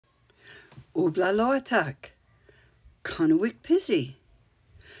Ublaloatak, Kanuik Pizzy.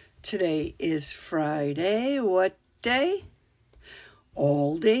 Today is Friday. What day?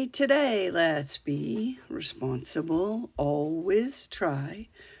 All day today. Let's be responsible, always try,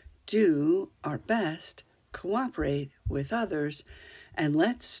 do our best, cooperate with others, and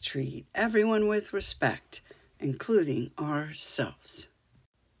let's treat everyone with respect, including ourselves.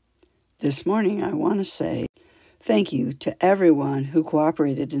 This morning, I want to say thank you to everyone who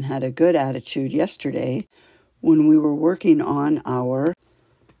cooperated and had a good attitude yesterday when we were working on our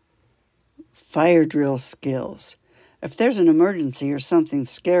fire drill skills. If there's an emergency or something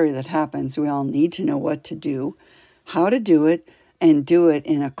scary that happens, we all need to know what to do, how to do it, and do it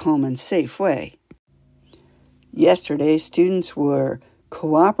in a calm and safe way. Yesterday, students were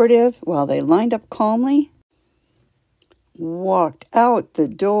cooperative while they lined up calmly, walked out the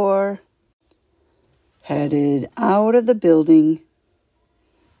door, headed out of the building,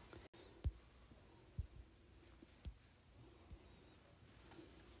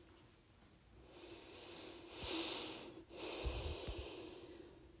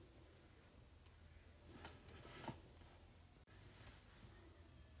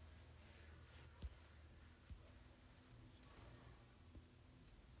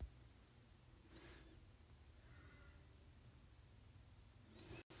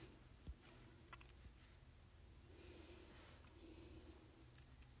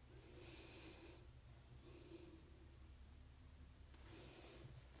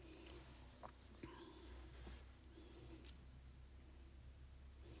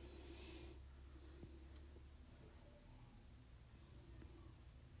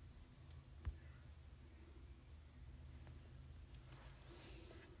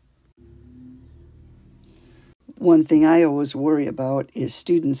 One thing I always worry about is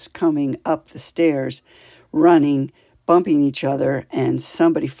students coming up the stairs, running, bumping each other, and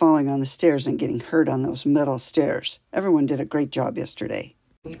somebody falling on the stairs and getting hurt on those metal stairs. Everyone did a great job yesterday.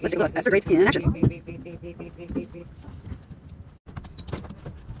 Let's take a look. That's a great in action.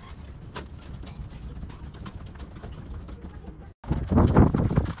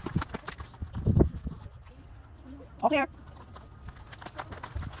 All there.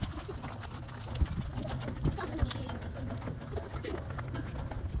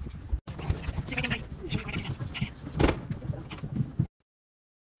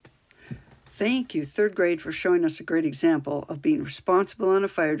 Thank you, third grade, for showing us a great example of being responsible on a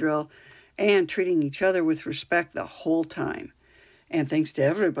fire drill and treating each other with respect the whole time. And thanks to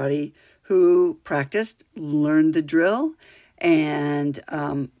everybody who practiced, learned the drill, and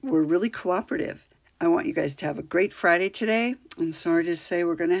were really cooperative. I want you guys to have a great Friday today. I'm sorry to say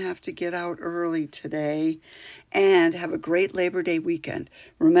we're going to have to get out early today, and have a great Labor Day weekend.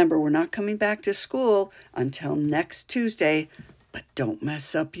 Remember, we're not coming back to school until next Tuesday, but don't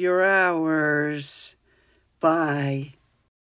mess up your hours. Bye.